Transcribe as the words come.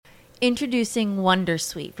Introducing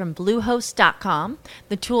Wondersuite from Bluehost.com,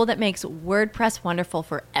 the tool that makes WordPress wonderful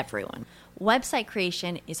for everyone. Website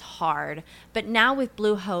creation is hard, but now with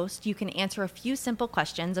Bluehost, you can answer a few simple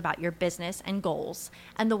questions about your business and goals,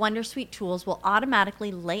 and the Wondersuite tools will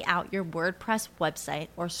automatically lay out your WordPress website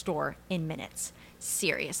or store in minutes.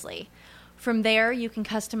 Seriously. From there, you can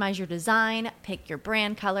customize your design, pick your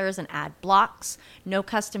brand colors, and add blocks. No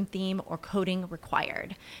custom theme or coding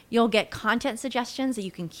required. You'll get content suggestions that you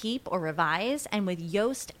can keep or revise, and with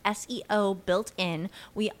Yoast SEO built in,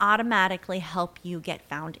 we automatically help you get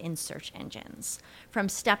found in search engines. From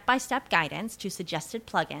step-by-step guidance to suggested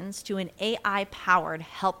plugins to an AI-powered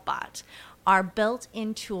help bot, our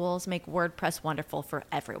built-in tools make WordPress wonderful for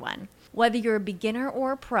everyone. Whether you're a beginner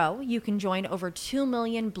or a pro, you can join over 2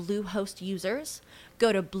 million Bluehost users.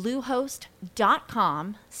 Go to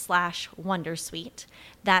bluehost.com/wondersuite.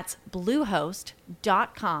 That's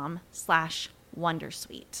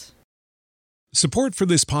bluehost.com/wondersuite. Support for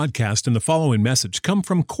this podcast and the following message come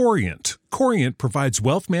from Corient. Corient provides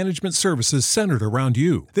wealth management services centered around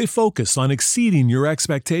you. They focus on exceeding your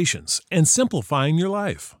expectations and simplifying your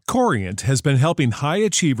life. Corient has been helping high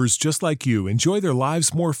achievers just like you enjoy their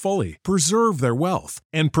lives more fully, preserve their wealth,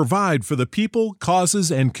 and provide for the people,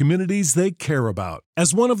 causes, and communities they care about.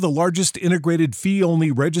 As one of the largest integrated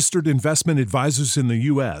fee-only registered investment advisors in the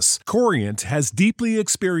U.S., Corient has deeply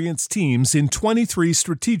experienced teams in 23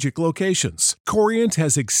 strategic locations. Corient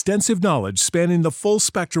has extensive knowledge spanning the full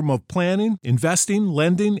spectrum of planning, investing,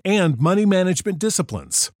 lending, and money management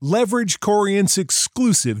disciplines. Leverage Corient's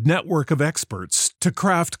exclusive network of experts to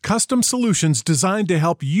craft custom solutions designed to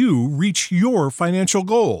help you reach your financial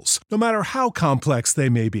goals, no matter how complex they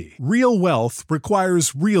may be. Real wealth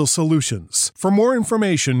requires real solutions. For more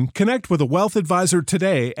information, connect with a wealth advisor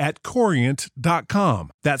today at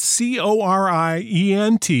Corient.com. That's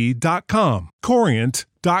Corient.com.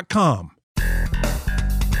 Corient.com.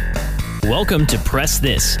 Welcome to Press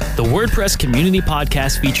This, the WordPress community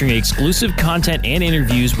podcast featuring exclusive content and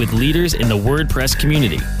interviews with leaders in the WordPress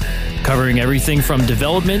community, covering everything from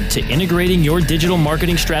development to integrating your digital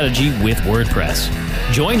marketing strategy with WordPress.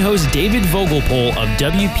 Join host David Vogelpohl of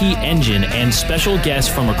WP Engine and special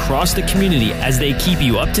guests from across the community as they keep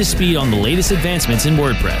you up to speed on the latest advancements in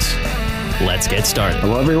WordPress. Let's get started.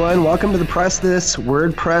 Hello, everyone. Welcome to the Press This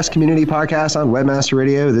WordPress community podcast on Webmaster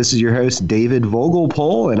Radio. This is your host, David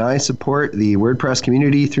Vogelpohl, and I support the WordPress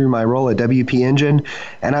community through my role at WP Engine.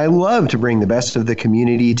 And I love to bring the best of the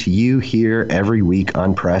community to you here every week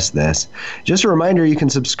on Press This. Just a reminder, you can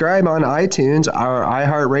subscribe on iTunes, our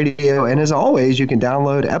iHeartRadio, and as always, you can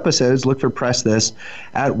download episodes. Look for Press This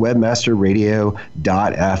at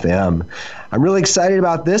webmasterradio.fm. I'm really excited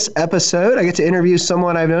about this episode. I get to interview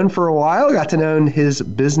someone I've known for a while. Got to know his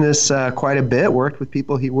business quite a bit, worked with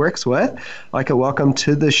people he works with. I'd like to welcome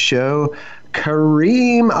to the show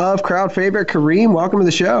Kareem of Crowd Favorite. Kareem, welcome to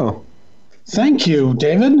the show. Thank you,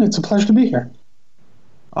 David. It's a pleasure to be here.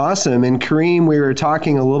 Awesome. And Kareem, we were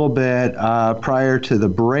talking a little bit prior to the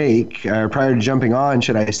break, prior to jumping on,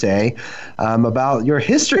 should I say, about your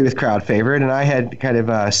history with Crowd Favorite. And I had kind of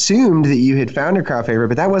assumed that you had founded Crowd Favorite,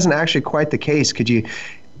 but that wasn't actually quite the case. Could you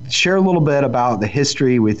share a little bit about the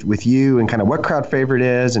history with you and kind of what Crowd Favorite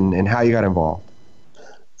is and how you got involved?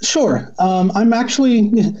 Sure. I'm actually,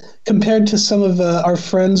 compared to some of our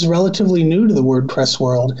friends, relatively new to the WordPress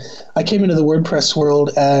world. I came into the WordPress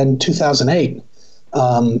world in 2008.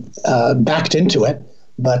 Backed into it,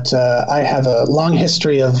 but I have a long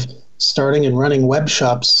history of starting and running web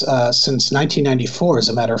shops since 1994. As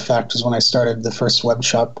a matter of fact, is when I started the first web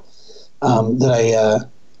shop that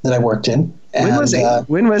I worked in. And,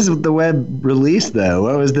 when was the web released, though?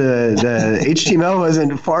 What was the HTML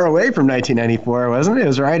wasn't far away from 1994, wasn't it? It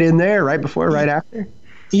was right in there, right before, right after.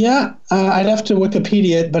 Yeah, I'd have to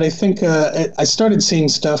Wikipedia it, but I think I started seeing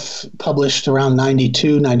stuff published around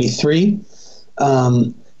 92, 93.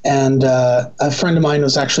 And a friend of mine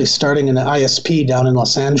was actually starting an ISP down in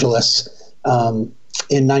Los Angeles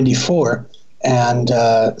in 94. And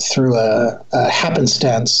through a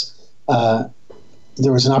happenstance,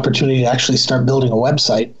 there was an opportunity to actually start building a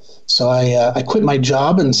website. So I quit my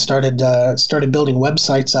job and started building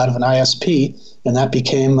websites out of an ISP, and that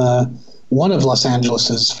became one of Los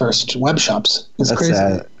Angeles's first web shops. That's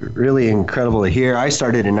crazy. Really incredible to hear. I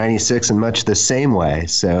started in 96 in much the same way.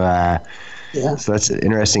 So So that's an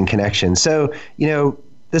interesting connection. So,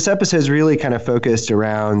 this episode is really kind of focused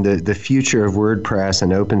around the future of WordPress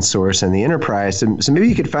and open source and the enterprise. So maybe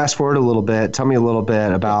you could fast forward a little bit. Tell me a little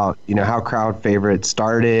bit about, how Crowd Favorite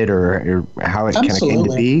started or how it kind of came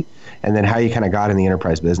to be, and then how you kind of got in the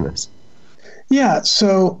enterprise business. Yeah.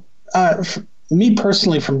 So me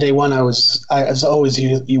personally, from day one, I was always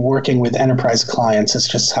working with enterprise clients. It's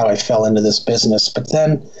just how I fell into this business. But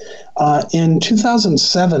then in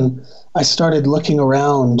 2007, I started looking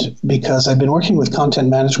around because I've been working with content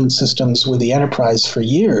management systems with the enterprise for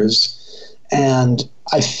years, and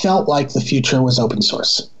I felt like the future was open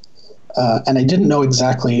source. And I didn't know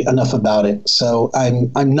exactly enough about it. So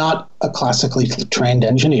I'm not a classically trained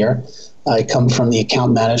engineer. I come from the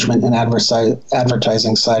account management and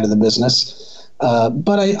advertising side of the business.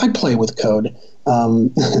 But I play with code.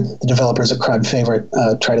 The developers, a crowd favorite,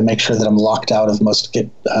 try to make sure that I'm locked out of most Git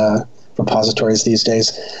repositories these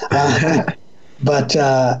days. But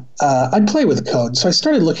I'd play with code. So I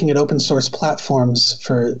started looking at open source platforms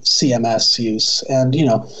for CMS use. And,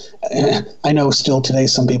 I know still today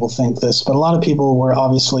some people think this, but a lot of people were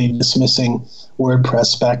obviously dismissing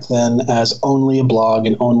WordPress back then as only a blog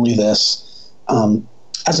and only this.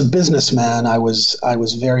 As a businessman, I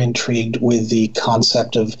was very intrigued with the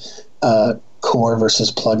concept of core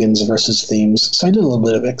versus plugins versus themes. So I did a little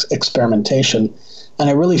bit of experimentation. And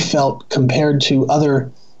I really felt, compared to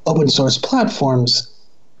other open source platforms,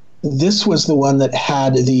 this was the one that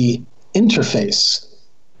had the interface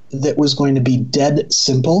that was going to be dead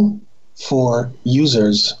simple for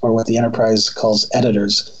users, or what the enterprise calls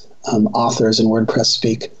editors, authors in WordPress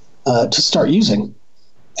speak, to start using.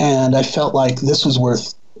 And I felt like this was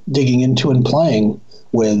worth digging into and playing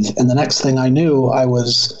with. And the next thing I knew, I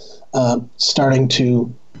was starting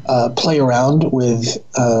to play around with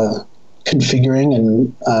configuring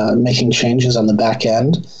and making changes on the back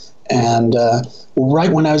end. And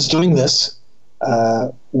right when I was doing this,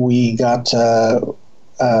 we got a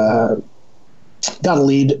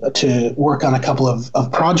lead to work on a couple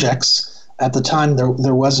of projects. At the time,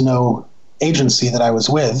 there was no agency that I was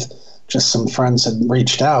with. Just some friends had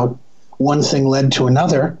reached out. One thing led to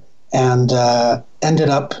another, and ended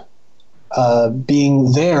up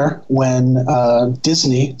being there when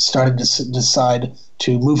Disney started to decide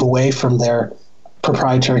to move away from their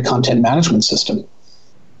proprietary content management system.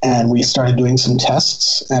 And we started doing some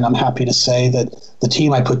tests, and I'm happy to say that the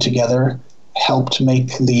team I put together helped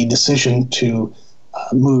make the decision to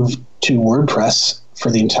move to WordPress for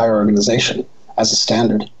the entire organization as a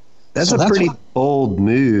standard. That's a pretty bold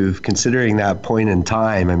move, considering that point in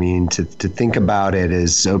time. I mean, to think about it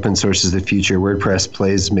as open source is the future, WordPress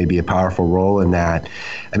plays maybe a powerful role in that.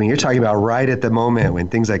 I mean, you're talking about right at the moment when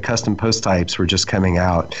things like custom post types were just coming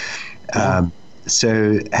out. Yeah.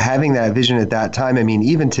 So having that vision at that time, I mean,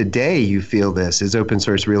 even today you feel this. Does open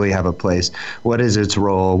source really have a place? What is its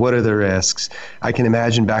role? What are the risks? I can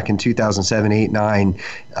imagine back in 2007, 8, 9,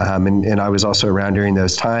 and I was also around during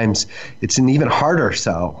those times, it's an even harder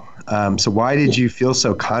sell. So why did you feel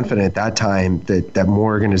so confident at that time that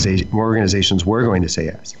more organizations were going to say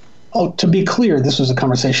yes? Oh, to be clear, this was a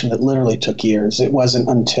conversation that literally took years. It wasn't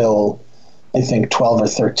until, I think, 12 or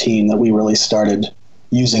 13 that we really started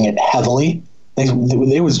using it heavily.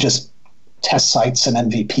 It was just test sites and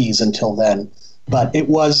MVPs until then. But it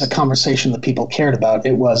was a conversation that people cared about.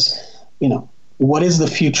 It was, what is the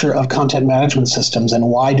future of content management systems, and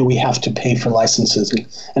why do we have to pay for licenses?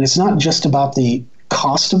 And it's not just about the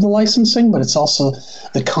cost of the licensing, but it's also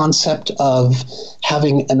the concept of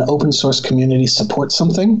having an open source community support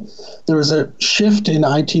something. There was a shift in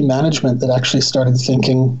IT management that actually started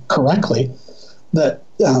thinking correctly that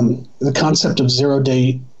the concept of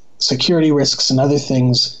zero-day security risks and other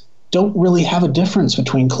things don't really have a difference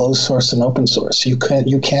between closed source and open source. You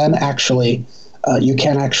can actually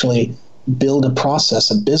build a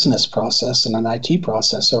process, a business process, and an IT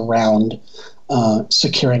process around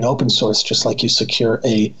securing open source, just like you secure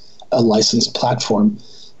a licensed platform.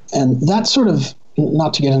 And that sort of,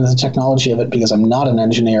 not to get into the technology of it because I'm not an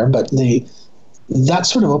engineer, but that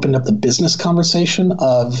sort of opened up the business conversation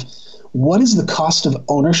of what is the cost of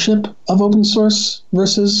ownership of open source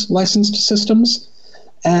versus licensed systems.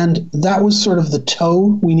 And that was sort of the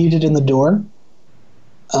toe we needed in the door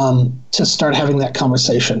to start having that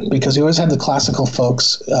conversation, because you always had the classical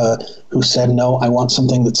folks who said, no, I want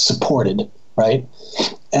something that's supported, right?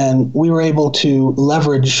 And we were able to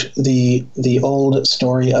leverage the old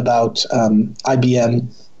story about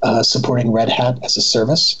IBM supporting Red Hat as a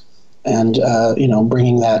service, and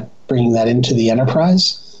bringing that into the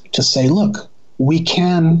enterprise to say, look, we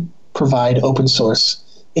can provide open source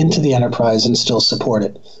into the enterprise and still support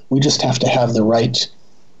it. We just have to have the right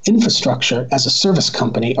infrastructure as a service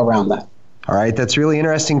company around that. All right, that's really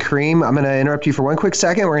interesting, Kareem. I'm going to interrupt you for one quick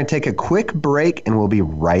second. We're going to take a quick break, and we'll be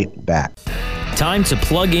right back. Time to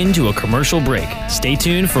plug into a commercial break. Stay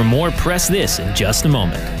tuned for more Press This in just a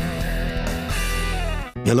moment.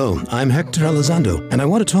 Hello, I'm Hector Elizondo, and I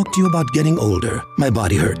want to talk to you about getting older. My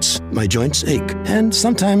body hurts, my joints ache, and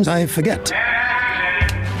sometimes I forget.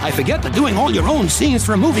 I forget that doing all your own scenes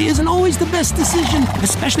for a movie isn't always the best decision,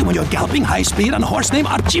 especially when you're galloping high speed on a horse named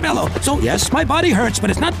Archibello. So yes, my body hurts, but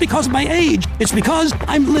it's not because of my age. It's because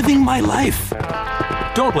I'm living my life.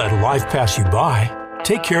 Don't let life pass you by.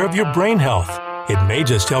 Take care of your brain health. It may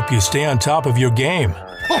just help you stay on top of your game.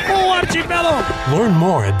 Oh, Archibello! Learn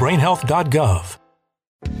more at brainhealth.gov.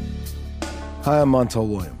 Hi, I'm Montel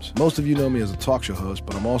Williams. Most of you know me as a talk show host,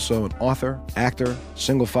 but I'm also an author, actor,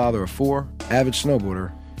 single father of 4, avid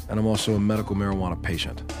snowboarder, and I'm also a medical marijuana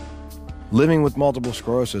patient. Living with multiple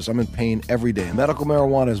sclerosis, I'm in pain every day. Medical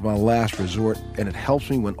marijuana is my last resort, and it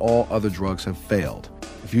helps me when all other drugs have failed.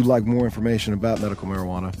 If you'd like more information about medical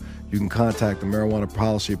marijuana, you can contact the Marijuana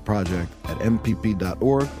Policy Project at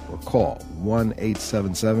mpp.org or call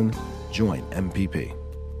 1-877-JOIN-MPP.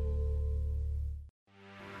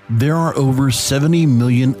 There are over 70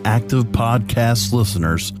 million active podcast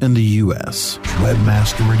listeners in the U.S.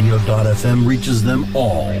 Webmasterradio.fm reaches them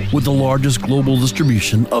all with the largest global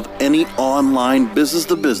distribution of any online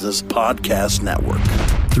business-to-business podcast network.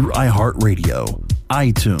 Through iHeartRadio,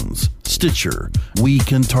 iTunes, Stitcher, we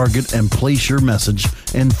can target and place your message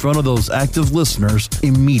in front of those active listeners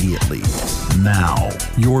immediately. Now,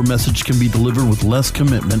 your message can be delivered with less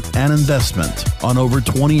commitment and investment on over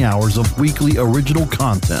 20 hours of weekly original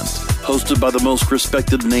content, hosted by the most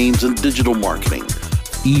respected names in digital marketing.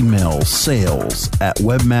 Email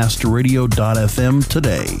sales@webmasterradio.fm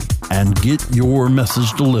today and get your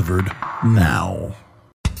message delivered now.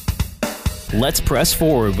 Let's press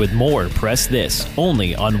forward with more Press This,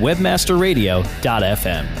 only on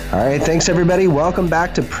webmasterradio.fm. All right, thanks everybody. Welcome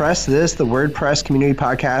back to Press This, the WordPress community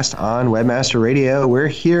podcast on Webmaster Radio. We're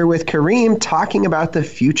here with Kareem talking about the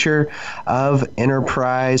future of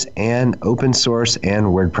enterprise and open source and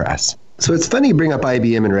WordPress. So it's funny you bring up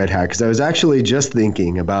IBM and Red Hat, because I was actually just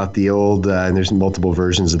thinking about the old, and there's multiple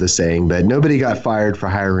versions of the saying, but nobody got fired for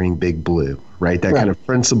hiring Big Blue, right? That kind of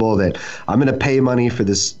principle that I'm going to pay money for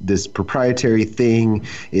this proprietary thing.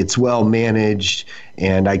 It's well managed,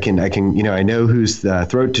 and I can I know whose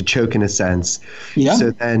throat to choke in a sense. Yeah.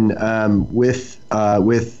 So then with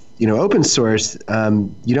open source,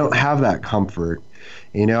 you don't have that comfort.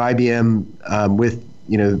 IBM with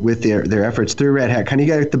their efforts through Red Hat, kind of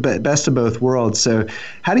get the best of both worlds. So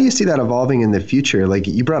how do you see that evolving in the future? Like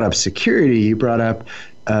you brought up security, you brought up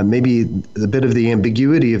maybe a bit of the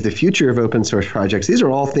ambiguity of the future of open source projects. These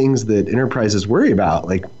are all things that enterprises worry about.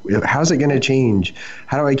 Like, how's it going to change?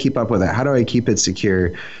 How do I keep up with it? How do I keep it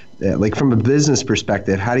secure? Like from a business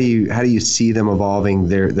perspective, how do you see them evolving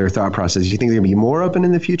their thought process? Do you think they're going to be more open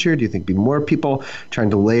in the future? Do you think there'll be more people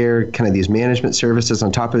trying to layer kind of these management services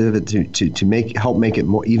on top of it to help make it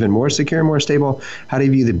even more secure, more stable? How do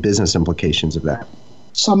you view the business implications of that?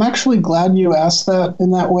 So I'm actually glad you asked that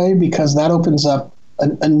in that way, because that opens up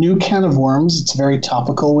a new can of worms. It's very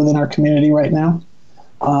topical within our community right now.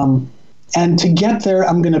 And to get there,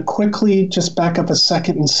 I'm going to quickly just back up a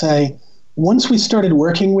second and say, once we started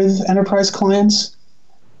working with enterprise clients,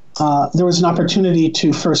 there was an opportunity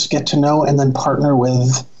to first get to know and then partner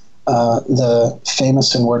with the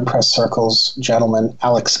famous in WordPress circles gentleman,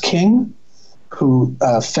 Alex King, who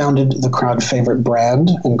founded the Crowd Favorite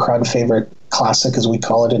brand and Crowd Favorite Classic, as we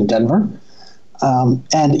call it, in Denver.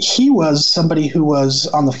 And he was somebody who was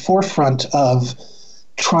on the forefront of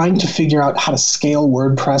trying to figure out how to scale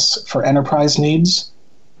WordPress for enterprise needs.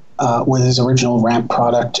 With his original RAMP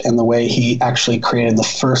product and the way he actually created the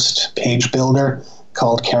first page builder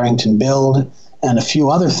called Carrington Build and a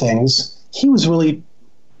few other things. He was really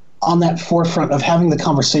on that forefront of having the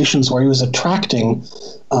conversations where he was attracting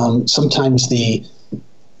sometimes the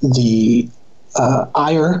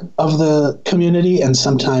ire of the community and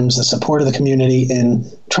sometimes the support of the community in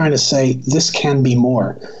trying to say, this can be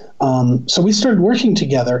more. So we started working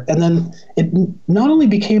together, and then it not only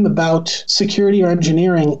became about security or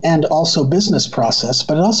engineering and also business process,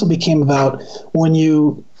 but it also became about when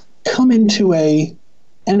you come into a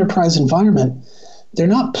enterprise environment, they're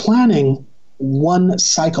not planning one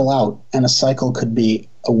cycle out, and a cycle could be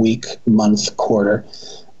a week, month, quarter.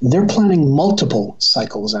 They're planning multiple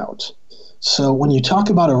cycles out. So when you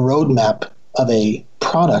talk about a roadmap of a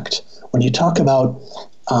product, when you talk about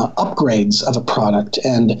upgrades of a product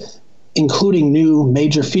and including new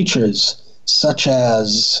major features such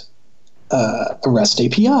as a REST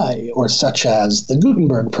API or such as the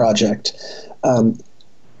Gutenberg project,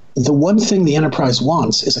 the one thing the enterprise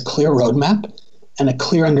wants is a clear roadmap and a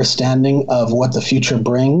clear understanding of what the future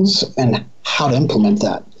brings and how to implement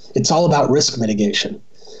that. It's all about risk mitigation.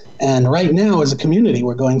 And right now, as a community,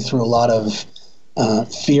 we're going through a lot of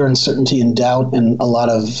fear, uncertainty, and doubt, and a lot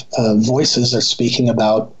of voices are speaking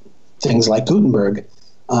about things like Gutenberg.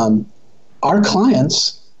 Our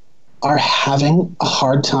clients are having a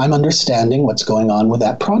hard time understanding what's going on with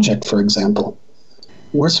that project, for example.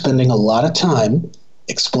 We're spending a lot of time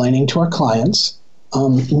explaining to our clients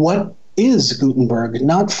what is Gutenberg,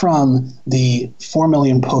 not from the 4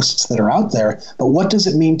 million posts that are out there, but what does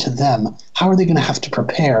it mean to them? How are they going to have to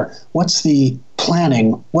prepare? What's the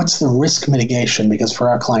planning? What's the risk mitigation? Because for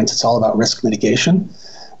our clients, it's all about risk mitigation.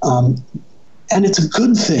 And it's a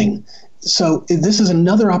good thing. So this is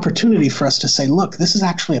another opportunity for us to say, look, this is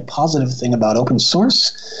actually a positive thing about open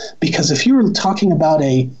source, because if you were talking about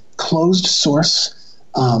a closed source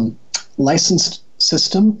licensed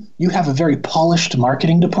system, you have a very polished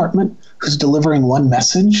marketing department who's delivering one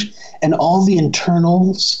message, and all the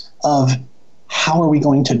internals of how are we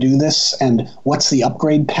going to do this and what's the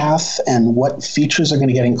upgrade path and what features are going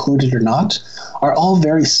to get included or not are all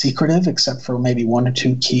very secretive, except for maybe 1 or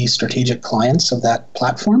 2 key strategic clients of that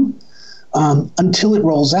platform. Until it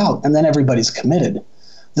rolls out, and then everybody's committed.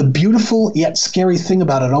 The beautiful yet scary thing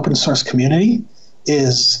about an open source community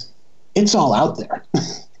is it's all out there.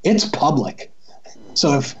 It's public.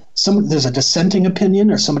 So if there's a dissenting opinion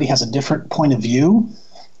or somebody has a different point of view,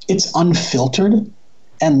 it's unfiltered.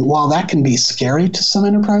 And while that can be scary to some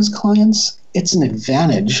enterprise clients, it's an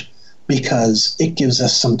advantage because it gives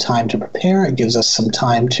us some time to prepare. It gives us some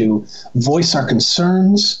time to voice our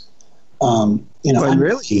concerns. And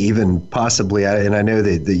really even possibly, and I know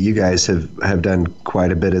that you guys have done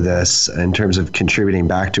quite a bit of this in terms of contributing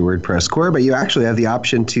back to WordPress core, but you actually have the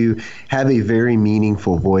option to have a very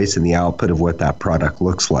meaningful voice in the output of what that product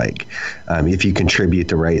looks like if you contribute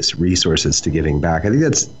the right resources to giving back. I think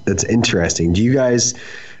that's interesting.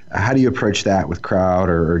 How do you approach that with Crowd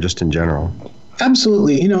or just in general?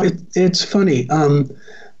 Absolutely. It's funny.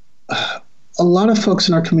 A lot of folks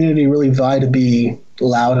in our community really vie to be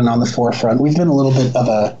loud and on the forefront. We've been a little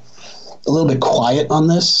bit quiet on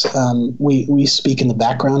this. We speak in the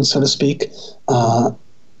background, so to speak.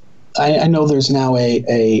 I know there's now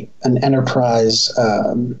an enterprise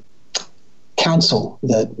council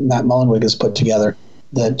that Matt Mullenweg has put together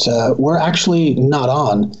that we're actually not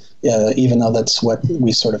on, even though that's what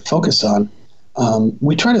we sort of focus on.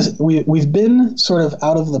 We've been sort of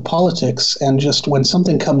out of the politics, and just when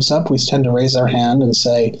something comes up, we tend to raise our hand and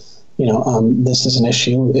say, this is an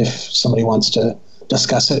issue. If somebody wants to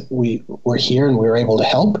discuss it, we're here and we're able to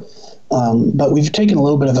help. But we've taken a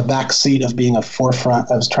little bit of a back seat of being a forefront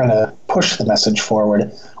of trying to push the message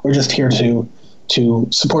forward. We're just here to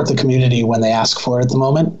support the community when they ask for it at the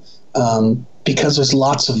moment, because there's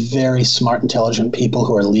lots of very smart, intelligent people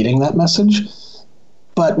who are leading that message.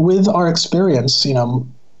 But with our experience,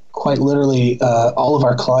 quite literally, all of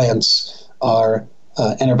our clients are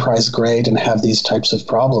enterprise grade and have these types of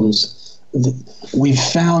problems. We've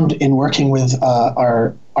found in working with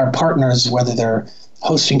our partners, whether they're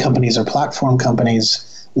hosting companies or platform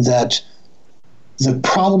companies, that the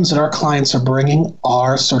problems that our clients are bringing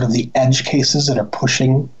are sort of the edge cases that are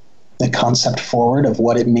pushing the concept forward of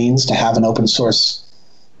what it means to have an open source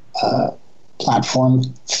platform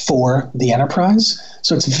for the enterprise.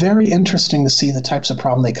 So it's very interesting to see the types of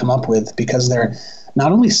problem they come up with, because they're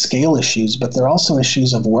not only scale issues, but they're also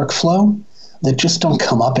issues of workflow that just don't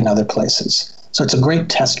come up in other places. So it's a great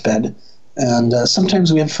test bed. And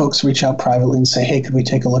sometimes we have folks reach out privately and say, hey, could we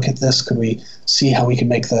take a look at this? Could we see how we can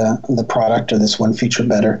make the product or this one feature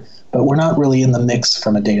better? But we're not really in the mix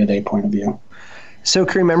from a day-to-day point of view. So,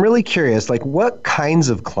 Kareem, I'm really curious, what kinds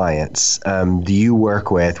of clients do you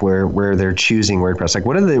work with where they're choosing WordPress?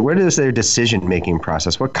 What is their decision-making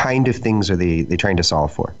process? What kind of things are they trying to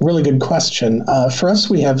solve for? Really good question. For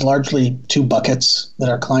us, we have largely 2 buckets that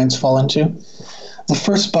our clients fall into. The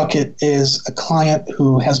first bucket is a client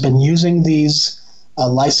who has been using these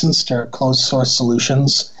licensed or closed source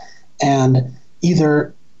solutions, and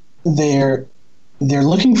either they're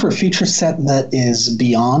looking for a feature set that is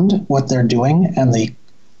beyond what they're doing and the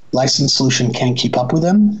licensed solution can't keep up with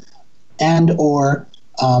them, and or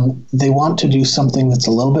they want to do something that's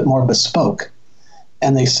a little bit more bespoke.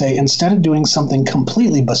 And they say, instead of doing something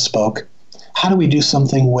completely bespoke, how do we do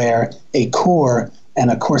something where a core and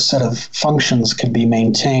a core set of functions can be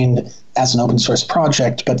maintained as an open source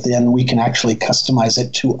project, but then we can actually customize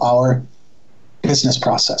it to our business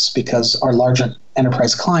process, because our larger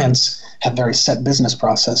enterprise clients have very set business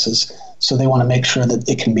processes, so they want to make sure that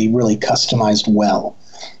it can be really customized well.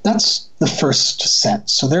 That's the first set.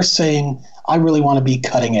 So they're saying, I really want to be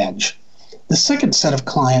cutting edge. The second set of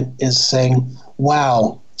client is saying,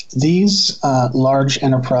 wow, these large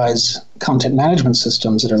enterprise content management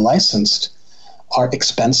systems that are licensed are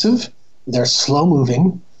expensive, they're slow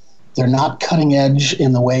moving, they're not cutting edge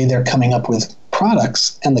in the way they're coming up with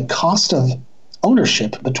products, and the cost of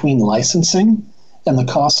ownership between licensing and the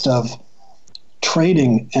cost of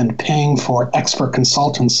trading and paying for expert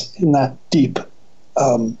consultants in that deep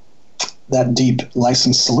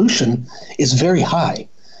licensed solution is very high.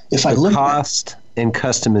 If I look cost and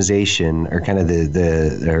customization are kind of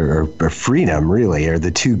or freedom really are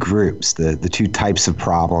the two groups, the two types of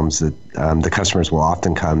problems that the customers will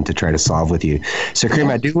often come to try to solve with you. So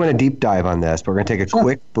Kareem, I do want to deep dive on this, but we're going to take a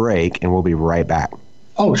quick break and we'll be right back.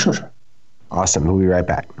 Oh, sure. Awesome. We'll be right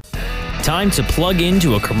back. Time to plug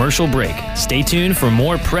into a commercial break. Stay tuned for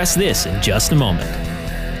more Press This in just a moment.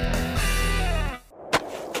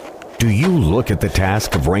 Do you look at the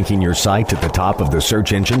task of ranking your site at the top of the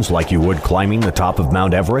search engines like you would climbing the top of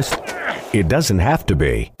Mount Everest? It doesn't have to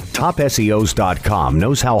be. TopSEOs.com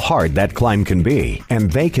knows how hard that climb can be,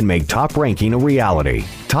 and they can make top ranking a reality.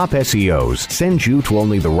 Top SEOs sends you to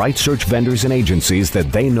only the right search vendors and agencies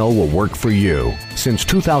that they know will work for you. Since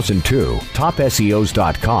 2002,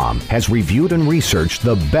 TopSEOs.com has reviewed and researched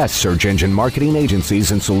the best search engine marketing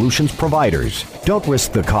agencies and solutions providers. Don't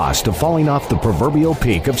risk the cost of falling off the proverbial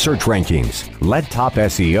peak of search rankings. Let Top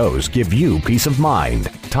SEOs give you peace of mind.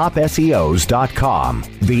 TopSEOs.com,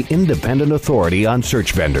 the independent authority on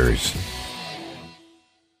search vendors.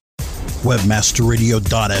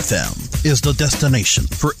 WebmasterRadio.fm is the destination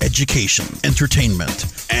for education,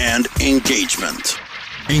 entertainment, and engagement.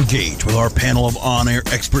 Engage with our panel of on-air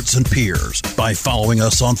experts and peers by following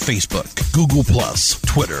us on Facebook, Google+,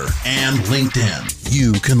 Twitter, and LinkedIn.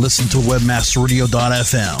 You can listen to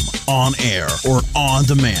WebmasterRadio.fm on air or on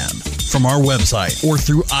demand from our website or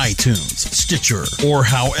through iTunes, Stitcher, or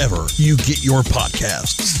however you get your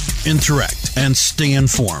podcasts. Interact and stay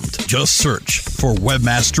informed. Just search for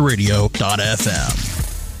WebmasterRadio.fm.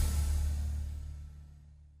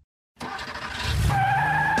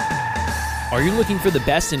 Are you looking for the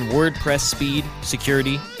best in WordPress speed,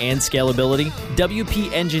 security, and scalability?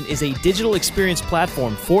 WP Engine is a digital experience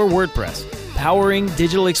platform for WordPress, powering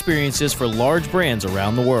digital experiences for large brands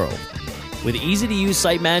around the world. With easy-to-use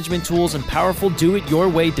site management tools and powerful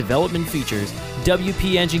do-it-your-way development features,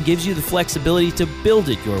 WP Engine gives you the flexibility to build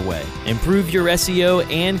it your way. Improve your SEO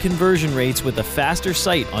and conversion rates with a faster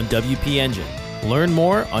site on WP Engine. Learn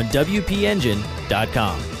more on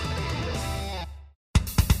WPEngine.com.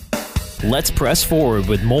 Let's press forward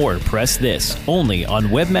with more Press This, only on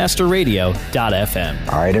WebmasterRadio.fm.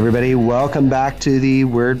 All right, everybody, welcome back to the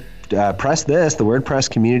Press This, the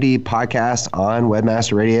WordPress community podcast on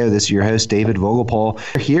Webmaster Radio. This is your host, David Vogelpohl.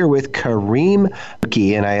 We're here with Kareem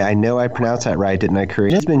Burki, and I know I pronounced that right, didn't I,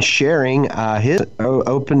 Kareem? He's been sharing his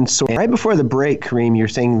open source. Right before the break, Kareem, you're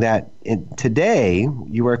saying that today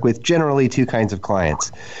you work with generally two kinds of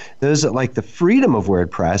clients. Those that like the freedom of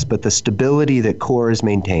WordPress, but the stability that core is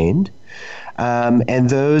maintained. And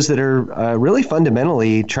those that are really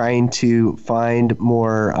fundamentally trying to find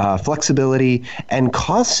more flexibility and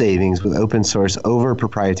cost savings with open source over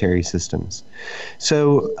proprietary systems.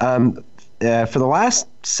 So for the last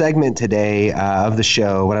segment today of the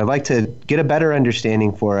show, what I'd like to get a better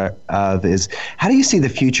understanding of is how do you see the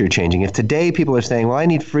future changing? If today people are saying, well, I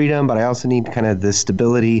need freedom, but I also need kind of the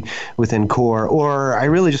stability within core, or I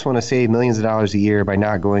really just want to save millions of dollars a year by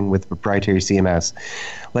not going with proprietary CMS.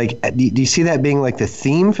 Like, do you see that being like the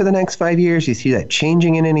theme for the next 5 years? Do you see that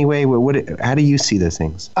changing in any way? How do you see those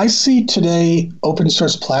things? I see today open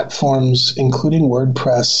source platforms, including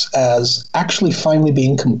WordPress, as actually finally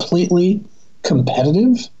being completely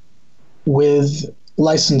competitive with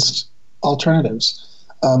licensed alternatives.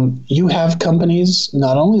 You have companies,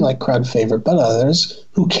 not only like CrowdFavorite, but others,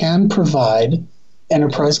 who can provide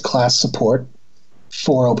enterprise class support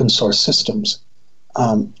for open source systems.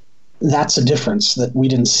 That's a difference that we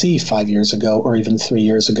didn't see 5 years ago or even 3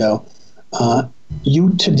 years ago. You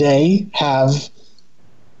today have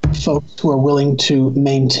folks who are willing to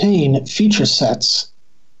maintain feature sets.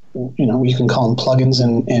 You know, you can call them plugins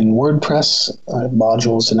in WordPress,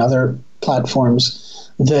 modules and other platforms,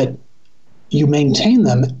 that you maintain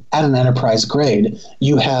them at an enterprise grade.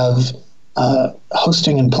 You have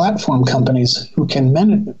hosting and platform companies who can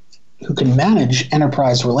manage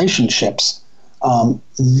enterprise relationships.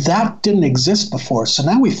 That didn't exist before. So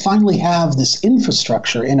now we finally have this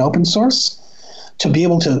infrastructure in open source to be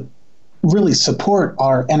able to really support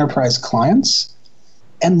our enterprise clients.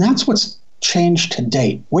 And that's what's changed to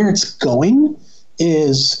date. Where it's going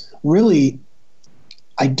is really,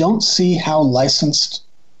 I don't see how licensed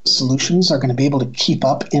solutions are going to be able to keep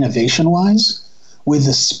up innovation-wise with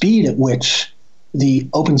the speed at which the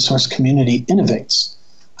open source community innovates.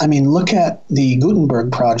 I mean, look at the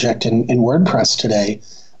Gutenberg project in WordPress today.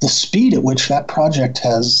 the speed at which that project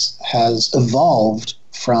has evolved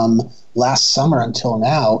from last summer until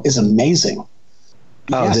now is amazing.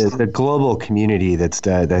 Oh, Yes. the global community that's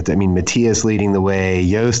Matthias leading the way,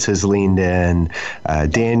 Yoast has leaned in,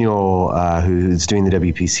 Daniel, who's doing the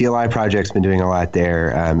WP CLI project's been doing a lot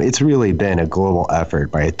there. It's really been a global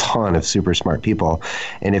effort by a ton of super smart people.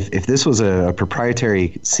 And if this was a proprietary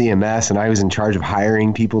CMS and I was in charge of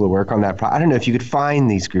hiring people to work on that, I don't know if you could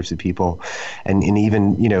find these groups of people and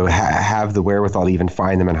even, have the wherewithal to even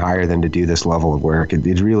find them and hire them to do this level of work.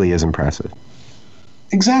 It really is impressive.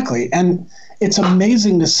 Exactly. And it's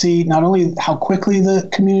amazing to see not only how quickly the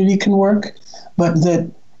community can work, but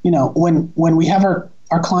that, when we have our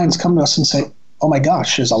clients come to us and say, oh my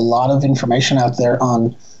gosh, there's a lot of information out there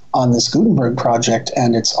on this Gutenberg project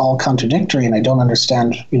and it's all contradictory and I don't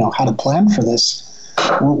understand, how to plan for this.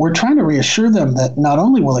 We're trying to reassure them that not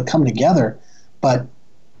only will it come together, but,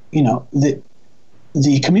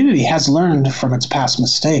 the community has learned from its past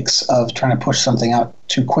mistakes of trying to push something out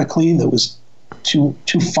too quickly that was too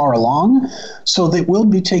far along, so they will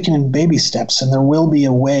be taken in baby steps, and there will be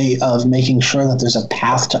a way of making sure that there's a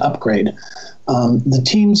path to upgrade.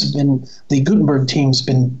 The Gutenberg team's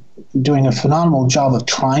been doing a phenomenal job of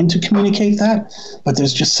trying to communicate that, but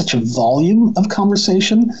there's just such a volume of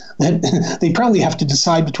conversation that they probably have to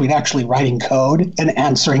decide between actually writing code and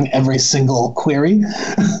answering every single query.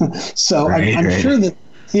 So I'm sure that.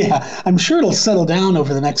 Yeah, I'm sure it'll settle down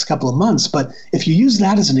over the next couple of months, but if you use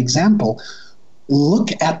that as an example, look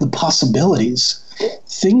at the possibilities.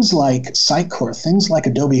 Things like Sitecore, things like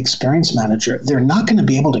Adobe Experience Manager, they're not going to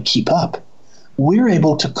be able to keep up. We're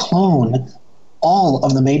able to clone all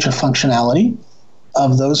of the major functionality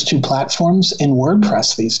of those two platforms in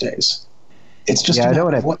WordPress these days. It's just I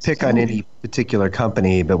don't want to pick on any particular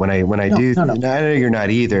company, but when I do, I know you're not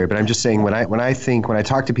either, but I'm just saying when I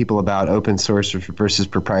talk to people about open source versus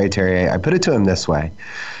proprietary, I put it to them this way.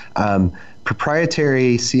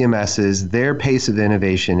 Proprietary CMSs, their pace of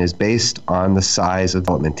innovation is based on the size of the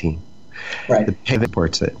development team. Right. The pay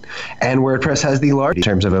supports it. And WordPress has the largest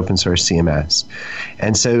in terms of open source CMS.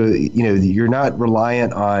 And so, you're not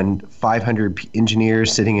reliant on 500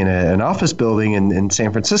 engineers sitting in an office building in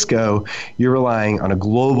San Francisco. You're relying on a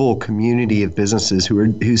global community of businesses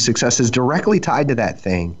whose success is directly tied to that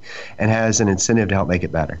thing and has an incentive to help make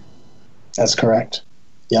it better. That's correct.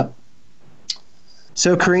 Yep.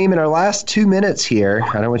 So, Kareem, in our last 2 minutes here,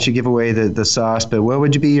 I don't want you to give away the sauce, but what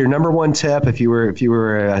would be your number one tip if you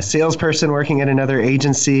were a salesperson working at another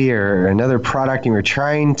agency or another product and you were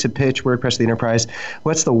trying to pitch WordPress to the enterprise?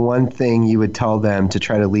 What's the one thing you would tell them to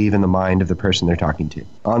try to leave in the mind of the person they're talking to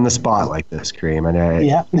on the spot like this, Kareem?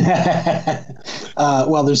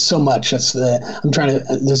 Well, there's so much.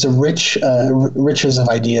 There's a riches of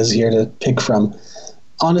ideas here to pick from.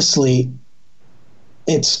 Honestly,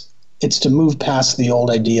 it's to move past the old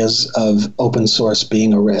ideas of open source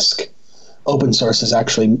being a risk. Open source is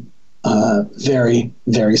actually very,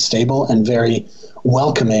 very stable and very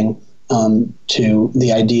welcoming to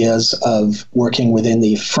the ideas of working within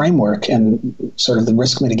the framework and sort of the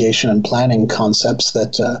risk mitigation and planning concepts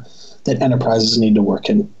that enterprises need to work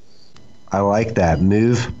in. I like that.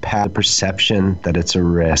 Move past perception that it's a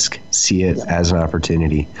risk. See it as an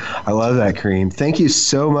opportunity. I love that, Kareem. Thank you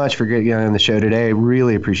so much for getting on the show today. I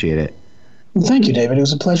really appreciate it. Well, thank you, David. It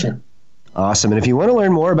was a pleasure. Awesome. And if you want to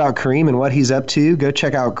learn more about Kareem and what he's up to, go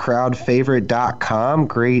check out crowdfavorite.com.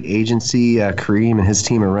 Great agency Kareem and his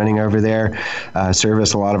team are running over there.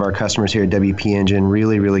 Service a lot of our customers here at WP Engine.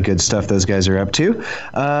 Really, really good stuff those guys are up to.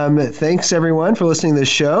 Thanks, everyone, for listening to the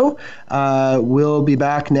show. We'll be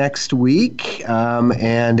back next week.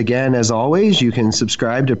 And again, as always, you can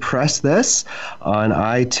subscribe to Press This on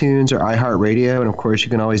iTunes or iHeartRadio. And, of course, you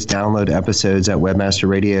can always download episodes at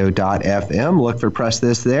webmasterradio.fm. Look for Press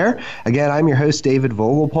This there. Again, I'm your host, David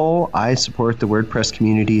Vogelpohl. I support the WordPress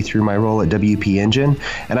community through my role at WP Engine,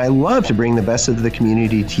 and I love to bring the best of the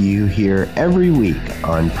community to you here every week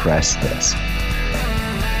on Press This.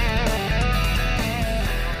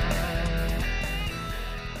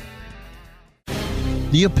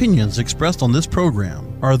 The opinions expressed on this program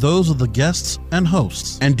are those of the guests and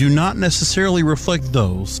hosts and do not necessarily reflect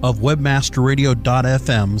those of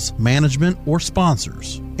WebmasterRadio.fm's management or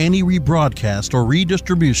sponsors. Any rebroadcast or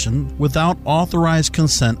redistribution without authorized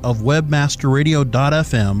consent of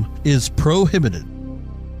WebmasterRadio.fm is prohibited.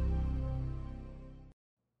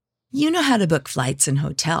 You know how to book flights and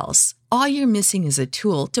hotels. All you're missing is a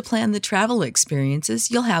tool to plan the travel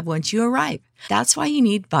experiences you'll have once you arrive. That's why you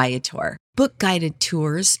need Viator. Book guided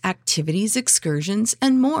tours, activities, excursions,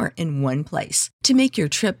 and more in one place to make your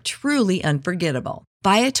trip truly unforgettable.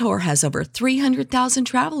 Viator has over 300,000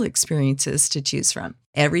 travel experiences to choose from.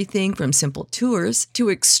 Everything from simple tours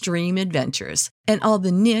to extreme adventures and all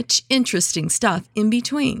the niche, interesting stuff in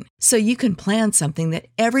between. So you can plan something that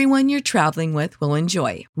everyone you're traveling with will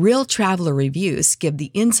enjoy. Real traveler reviews give the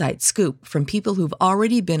inside scoop from people who've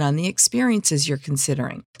already been on the experiences you're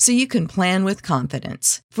considering. So you can plan with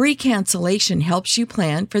confidence. Free cancellation helps you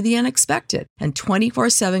plan for the unexpected. And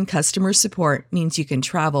 24/7 customer support means you can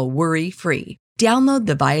travel worry-free. Download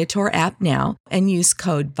the Viator app now and use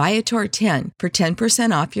code Viator10 for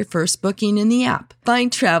 10% off your first booking in the app.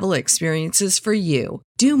 Find travel experiences for you.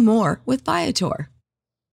 Do more with Viator.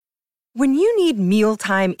 When you need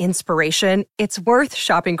mealtime inspiration, it's worth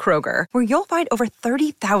shopping Kroger, where you'll find over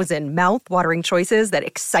 30,000 mouth-watering choices that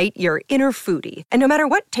excite your inner foodie. And no matter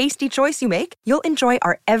what tasty choice you make, you'll enjoy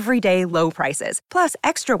our everyday low prices, plus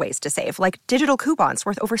extra ways to save, like digital coupons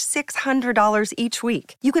worth over $600 each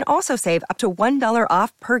week. You can also save up to $1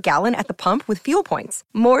 off per gallon at the pump with fuel points.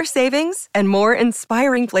 More savings and more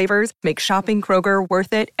inspiring flavors make shopping Kroger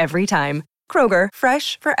worth it every time. Kroger,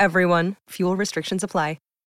 fresh for everyone. Fuel restrictions apply.